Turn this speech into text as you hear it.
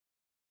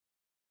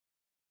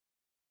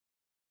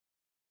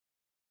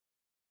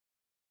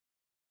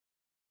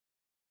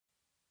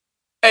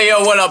Hey,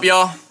 yo, what up,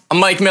 y'all? I'm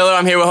Mike Miller.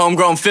 I'm here with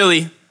Homegrown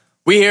Philly.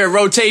 We here at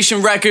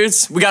Rotation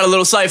Records. We got a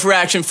little Cypher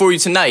action for you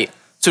tonight.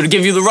 So to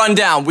give you the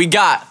rundown, we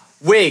got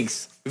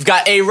Wiggs, we've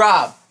got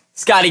A-Rob,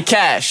 Scotty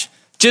Cash,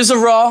 Jizza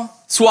Raw,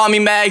 Swami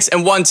Mags,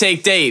 and One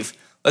Take Dave.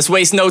 Let's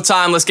waste no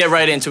time. Let's get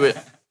right into it.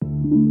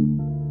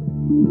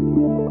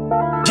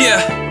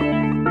 Yeah.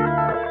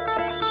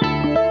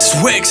 It's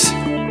Wiggs.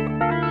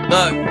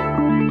 Look.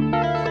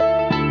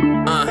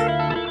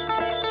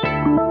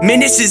 Man,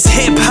 this is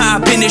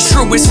hip-hop in its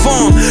truest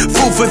form.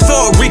 Food for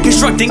thought,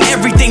 reconstructing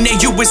everything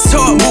that you was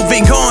taught.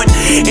 Moving on.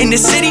 In the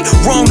city,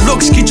 wrong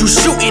looks get you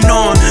shooting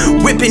on.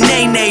 Whipping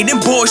nay-nay, them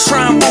boys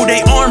try and move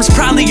their arms.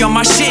 Probably on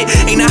my shit,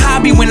 ain't a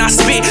hobby when I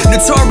spit.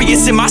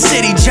 Notorious in my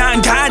city, John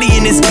Gotti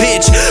in this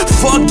bitch.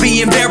 Fuck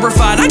being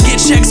verified, I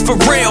get checks for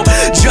real.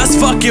 Just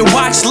fucking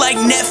watch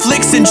like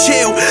Netflix and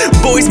chill.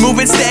 Boys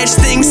moving stash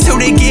things till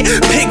they get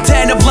picked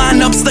out of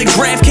lineups like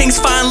DraftKings.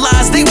 Fine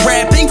lies, they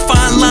rapping.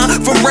 Fine line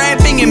from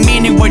rapping and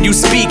meaning when you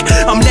speak.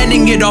 I'm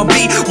letting it all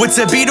be. What's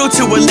a beetle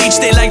to a leech?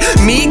 They like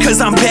me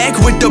cause I'm back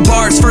with the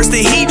bars. First the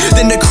heat,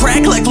 then the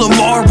crack like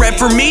Lamar. Rap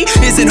for me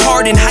isn't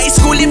hard in high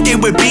school. If they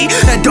would be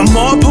at the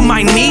mall, put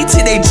my knee to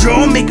their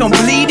jaw, make them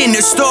bleed in the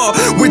store.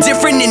 We're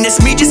different in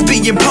this, me just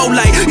being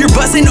polite. You're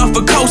buzzing off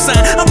a cosign,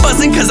 I'm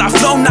buzzing cause I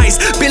flow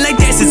nice. Been like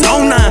that since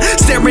 09.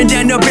 Staring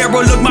down the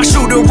barrel, look my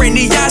shooter in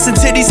the eyes.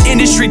 Into these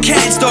industry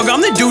cats, dog,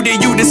 I'm the dude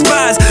that you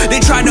despise. They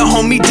try to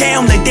hold me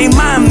down like they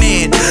my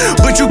man,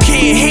 but you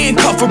can't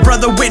handcuff a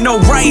brother with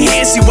no right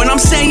hand. See what I'm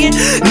saying?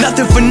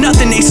 Nothing for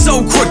nothing, they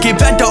so crooked.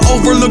 Better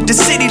overlook the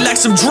city like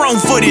some drone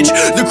footage.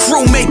 The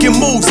crew making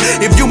moves.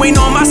 If you ain't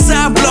on my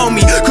side, blow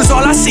me, cause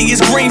all I see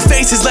is green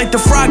faces like the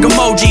frog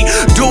emoji.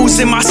 Dudes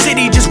in my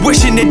city just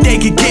wishing that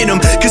they could get them,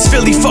 cause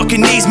Philly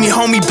fucking needs me,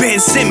 homie. Ben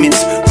Simmons,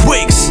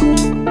 Wiggs.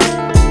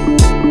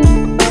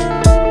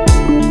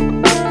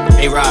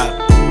 Hey Rob,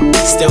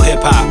 still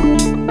hip hop.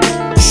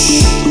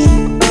 Shh.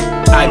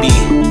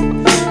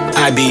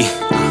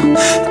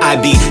 I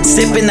be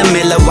sipping the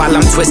Miller while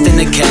I'm twisting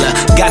the killer.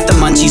 Got the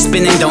munchies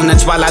spinning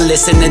donuts while I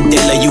listen to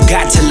Dilla. You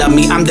got to love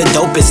me, I'm the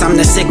dopest, I'm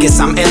the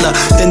sickest, I'm iller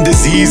than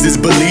diseases.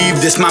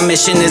 Believe this, my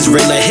mission is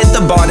realer. Hit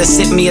the bar to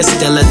sip me a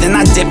stiller, then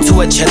I dip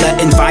to a chiller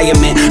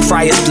environment.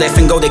 Fry a spliff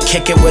and go to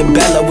kick it with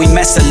Bella. We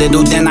mess a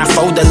little, then I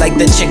fold her like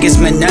the chick is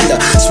Manila.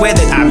 Swear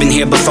that I've been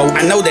here before,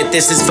 I know that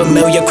this is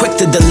familiar. Quick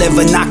to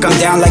deliver, knock 'em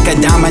down like a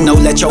domino.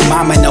 Let your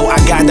mama know I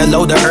got a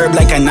load of herb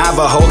like a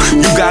Navajo.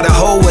 You got a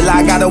hoe, well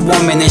I got a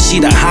woman and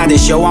she the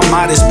hottest. Yo, I'm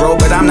modest, bro,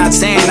 but I'm not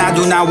saying I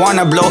do not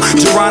wanna blow.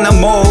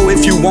 Geronimo,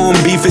 if you want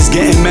beef, it's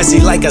getting messy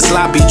like a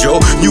sloppy Joe.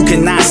 You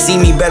cannot see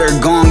me, better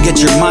go and get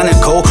your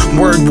Monaco.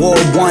 World War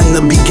I,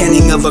 the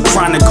beginning of a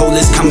chronicle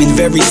is coming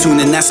very soon,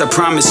 and that's a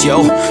promise,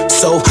 yo.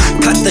 So,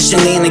 cut the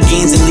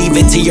shenanigans and leave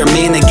it to your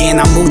man again.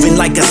 I'm moving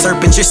like a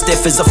serpent, you're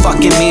stiff as a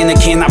fucking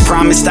mannequin. I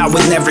promised I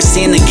would never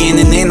sin again,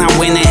 and then I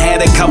went and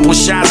had a couple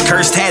shots,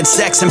 cursed, had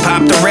sex, and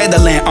popped the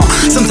Redolent.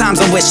 Sometimes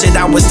I wish that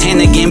I was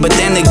 10 again, but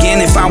then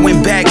again, if I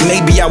went back,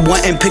 maybe I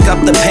wouldn't pick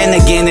up the pen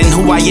again. And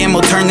who I am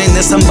will turn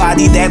into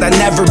somebody that I've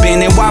never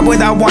been. And why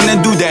would I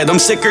wanna do that? I'm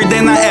sicker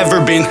than I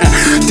ever been.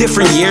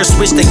 Different years,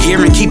 switch the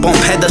gear and keep on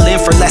pedaling.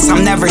 For less,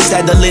 I'm never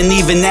settling.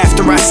 Even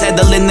after I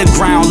settle in the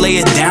ground, lay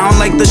it down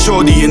like the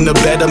shorty in the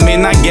bed. I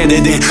mean, I get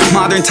it in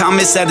modern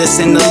Thomas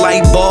Edison. The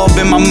light bulb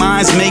in my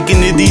mind's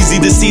making it easy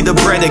to see the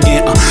bread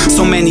again.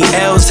 So many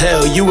L's,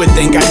 hell, you would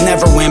think I'd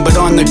never win, but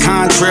on the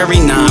contrary,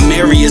 nah,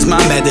 Mary is my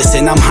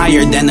medicine. I'm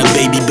higher than a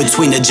baby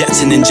between the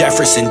Jetson and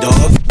Jefferson,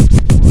 dog.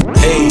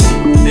 Hey,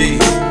 hey,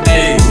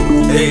 hey,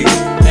 hey,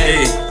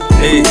 hey,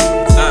 hey,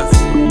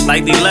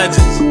 like the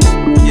legends,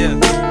 yeah.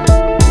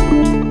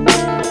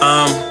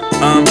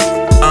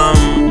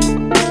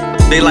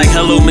 They like,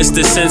 hello,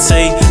 Mr.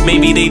 Sensei.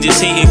 Maybe they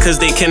just hating cause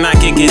they cannot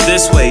get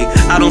this way.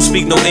 I don't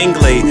speak no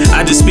English,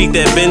 I just speak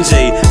that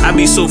Benjay. I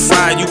be so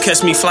fried, you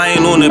catch me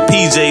flying on a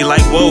PJ.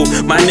 Like, whoa,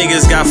 my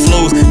niggas got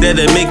flows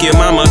that'll make your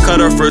mama cut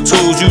off her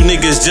toes. You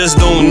niggas just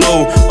don't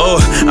know. Oh,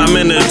 I'm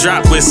in a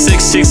drop with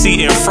 6 chicks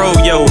eating fro,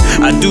 yo.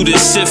 I do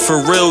this shit for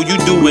real, you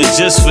do it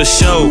just for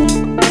show.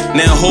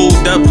 Now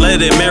hold up,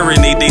 let it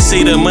marinate. They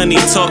say the money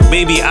talk,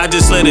 baby, I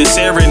just let it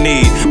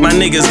serenade. My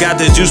niggas got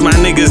the juice, my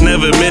niggas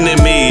never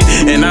minute made.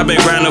 And I've been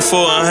grinding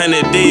for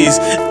 100 days.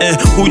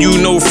 Who you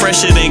know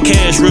fresher than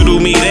cash, riddle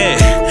me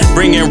that.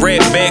 Bringing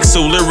rap back,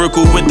 so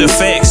lyrical with the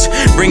facts.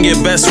 Bring your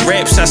best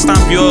raps, I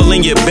stomp you all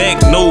in your back,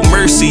 no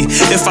mercy.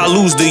 If I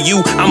lose to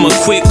you, I'm a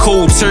quick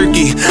cold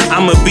turkey.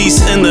 I'm a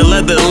beast in the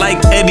leather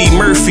like Eddie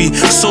Murphy.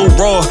 So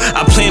raw,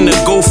 I plan to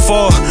go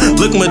far.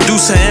 Look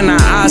Medusa in her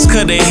eyes,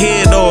 cut her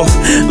head off.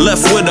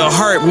 Left with a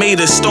heart made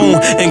of stone,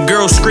 and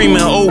girls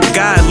screaming, oh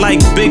God, like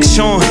Big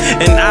Sean.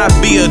 And I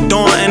be a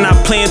dawn, and I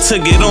plan to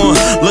get on.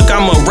 Look,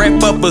 I'ma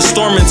wrap up a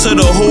storm until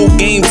the whole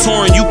game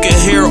torn. You can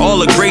hear all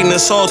the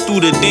greatness all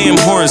through the damn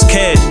horns,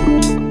 Cash.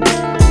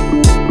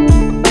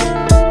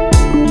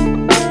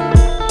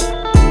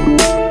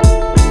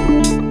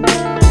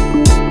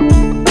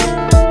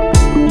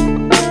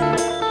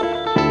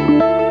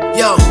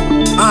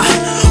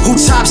 Who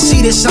top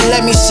see this and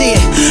let me see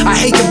it? I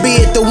hate to be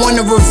it, the one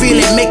to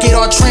reveal it. Make it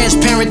all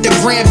transparent, the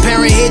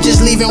grandparent here just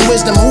leaving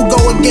wisdom. Who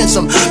go against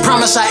them?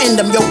 Promise I end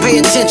them, yo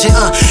pay attention.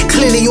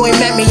 Clearly you ain't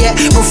met me yet.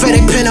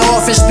 Prophetic pen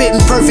off and spitting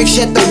perfect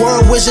shit. The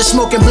world wizard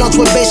smoking blunts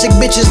with basic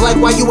bitches.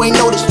 Like why you ain't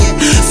noticed yet?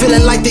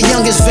 Feeling like the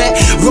youngest vet.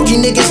 Rookie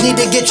niggas need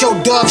to get your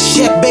dogs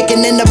checked.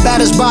 Bacon in the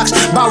batter's box,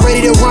 about ready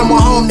to run one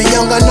home. The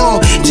young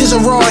unknown, just a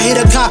raw, here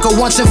to conquer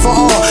once and for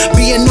all.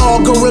 Being all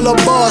gorilla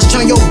bars,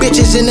 turn your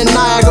bitches into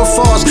Niagara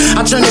Falls.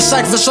 I turn the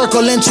Cypher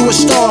circle into a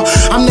star.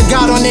 I'm the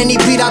god on any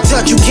beat I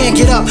touch, you can't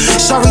get up.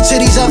 Sorry to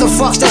these other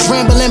fucks that's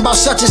rambling about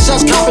such and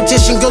such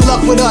competition. Good luck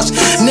with us.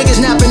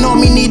 Niggas napping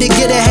on me, need to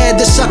get ahead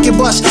to suck your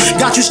bus.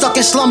 Got you stuck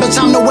in slumber,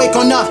 time to wake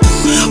on up.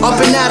 Up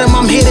and at 'em,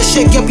 I'm here to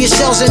shake up your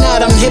cells and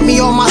atom. Hit me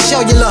on my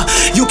cellular.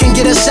 You can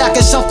get a sack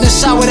of something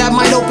sour that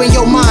might open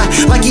your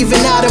mind. Like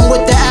even Adam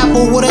with the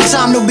apple, what a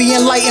time to be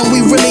enlightened.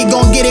 We really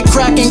gon' get it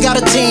crackin', got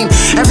a team.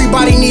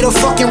 Everybody need a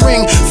fucking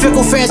ring.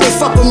 Fickle fans, they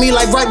fuck with me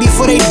like right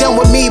before they done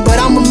with me. But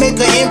I'ma make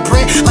an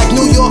imprint, like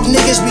New York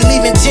niggas be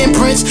leaving 10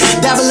 prints.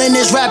 Dabbling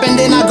this rap and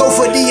then I go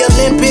for the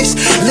Olympics.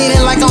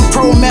 Leaning like I'm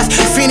pro meth,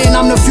 feeling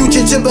I'm the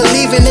future to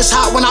believe in. It's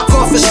hot when I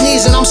cough or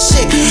sneeze and I'm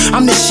sick.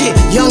 I'm the shit,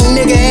 young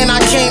nigga and I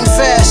came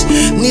fast.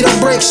 Need a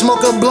break,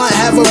 smoke a blunt,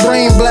 have a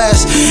brain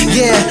blast.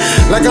 Yeah,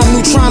 like I'm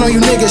Neutron on you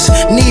niggas.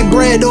 Need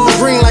bread on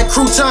green like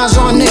croutons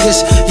on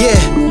niggas. Yeah,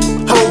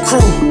 whole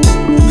crew.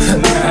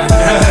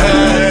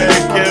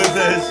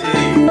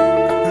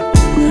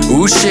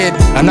 Ooh shit,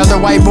 another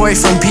white boy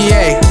from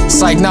PA. It's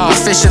like nah,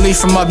 officially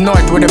from up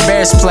north where the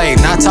Bears play.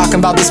 Not talking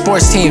about the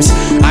sports teams.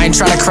 I ain't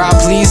trying to crowd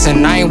please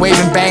and I ain't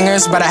waving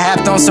bangers, but I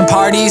have thrown some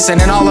parties and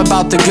it all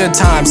about the good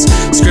times.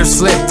 Scripts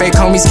flip, fake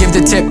homies give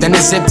the tip, then the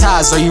zip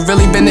ties. Are you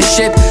really been the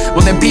shit?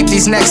 Well then peep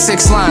these next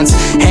 6 lines.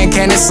 Hand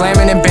cannon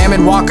slamming and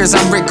bamming walkers,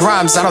 I'm Rick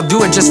Grimes. I don't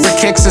do it just for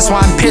kicks, that's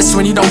why I'm pissed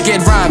when you don't get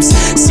rhymes.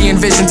 Seeing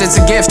visions, it's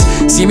a gift.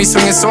 See me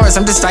swinging swords,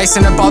 I'm just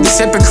dicing up all these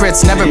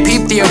hypocrites. Never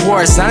peep the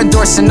awards, not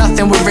endorsing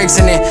nothing with rigs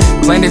in it.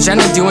 Plain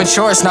agenda, doing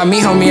chores, not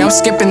me homie, I'm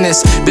skipping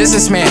this.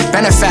 Businessman,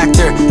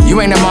 benefactor, you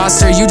ain't a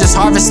monster, you just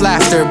harvest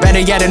laughter. Better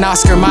yet an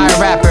Oscar, my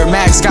rapper.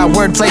 Max got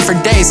wordplay for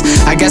days,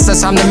 I guess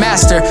that's I'm the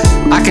master.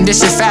 I can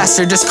dish it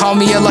faster, just call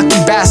me a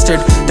lucky bastard.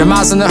 The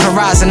miles on the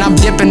horizon, I'm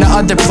dipping to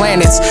other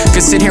planets.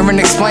 Could sit here and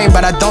explain,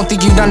 but I don't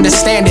think you'd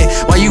understand it.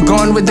 While you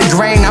going with the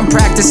grain, I'm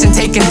practicing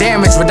taking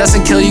damage. What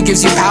doesn't kill you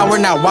gives you power,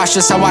 now watch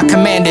this how I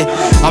command it.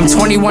 I'm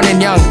 21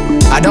 and young,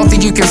 I don't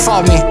think you can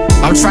fault me.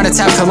 I'm trying to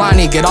tap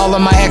Kalani, get all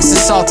of my exes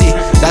salty.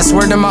 That's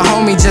word to my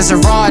homie,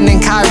 Jizza Raw and then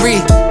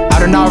Kyrie.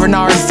 Out in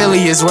R&R in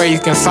Philly is where you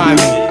can find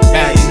me.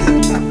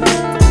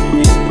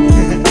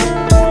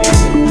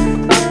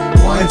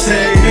 One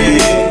take.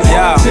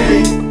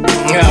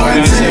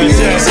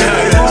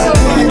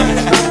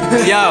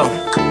 Yo,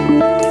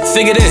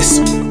 figure this.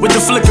 With the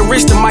flick of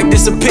wrist, the mic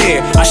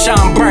disappear. I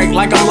shine bright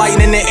like I'm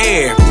lighting in the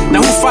air.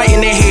 Now who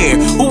fighting their hair?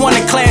 Who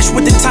wanna clash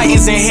with the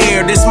titans in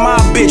here? This my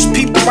bitch,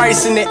 peep the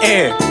rice in the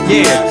air.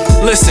 Yeah,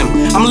 listen,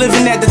 I'm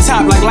living at the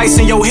top like lights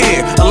in your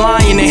hair. A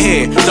lion in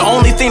here, the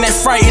only thing that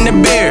frighten the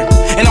bear.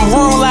 And I'm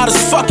roaring loud as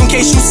fuck in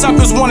case you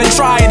suckers wanna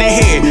try it in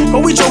here.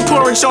 But we your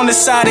porridge on the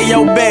side of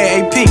your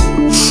bed, AP.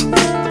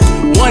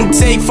 One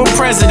take for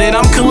president,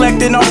 I'm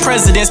collecting on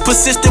presidents.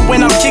 Persistent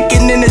when I'm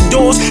kicking in the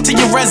doors to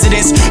your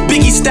residence.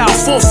 Biggie style,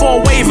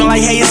 4-4 waving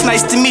like, hey, it's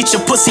nice to meet you,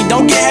 pussy,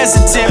 don't get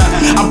hesitant.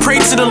 I pray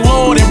to the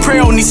Lord and pray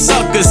on these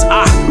suckers.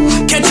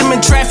 Catch them in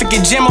traffic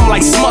and jam them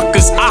like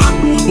Smuckers.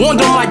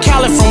 Wander them like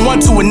Khaled from one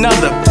to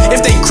another.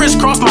 If they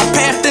crisscross my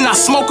path, then I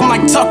smoke them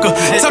like Tucker.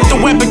 Tuck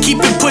the weapon, keep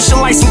it pushing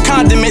like some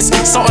condiments.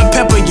 Salt and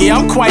pepper, yeah,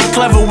 I'm quite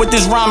clever with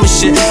this rhyming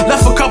shit.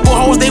 Left a couple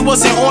hoes, they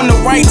wasn't on the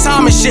right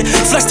time and shit.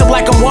 Flexed up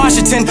like I'm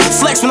Washington.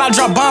 Flex when I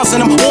drop bombs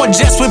and I'm on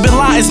jets with Bin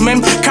Laden's,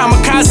 man.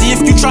 Kamikaze,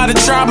 if you try to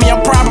try me,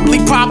 I'm probably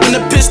popping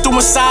a pistol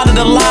inside of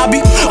the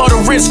lobby or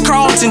the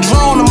Ritz-Carlton.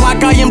 Drone him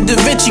like I am Da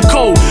Vinci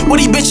Code. What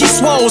he bitch, he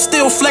swole,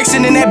 still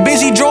flexing in that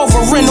Benji drove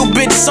a rental,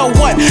 bitch, so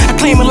what? I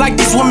claim it like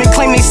these women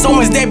claim they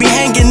sewings, they be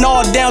hanging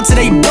all down to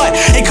they butt.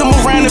 Hey, come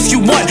around if you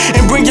want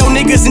and bring your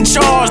niggas in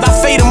charge. I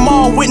fade them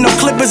all with no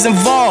clippers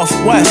involved.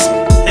 West.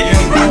 I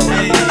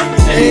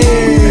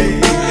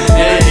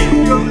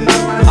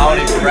don't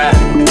even rap.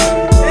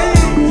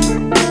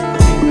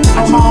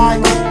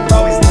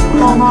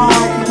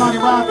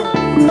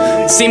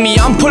 See me,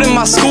 I'm putting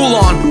my school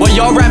on. While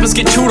y'all rappers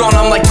get chewed on,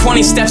 I'm like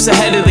 20 steps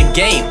ahead of the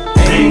game.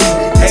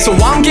 So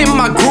I'm getting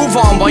my groove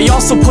on while y'all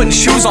still putting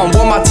shoes on.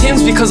 Wore my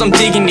Timbs because I'm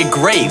digging your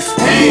grave.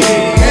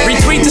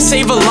 Retweet to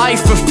save a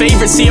life for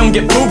favorite, see them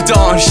get pooped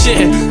on.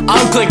 Shit,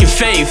 I'm clicking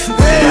fave.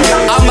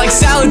 I'm like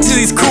salad to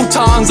these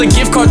croutons, a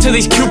gift card to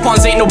these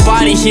coupons. Ain't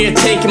nobody here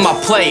taking my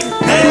plate.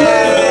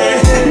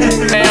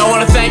 Hey, I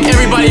want to thank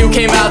everybody who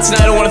came out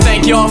tonight. I want to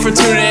thank y'all for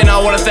tuning in. I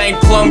want to thank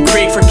Plum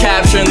Creek for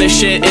capturing this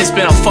shit. It's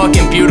been a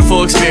fucking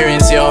beautiful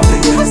experience, yo.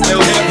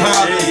 Still hip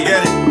hop,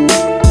 get it.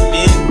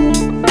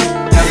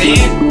 I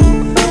mean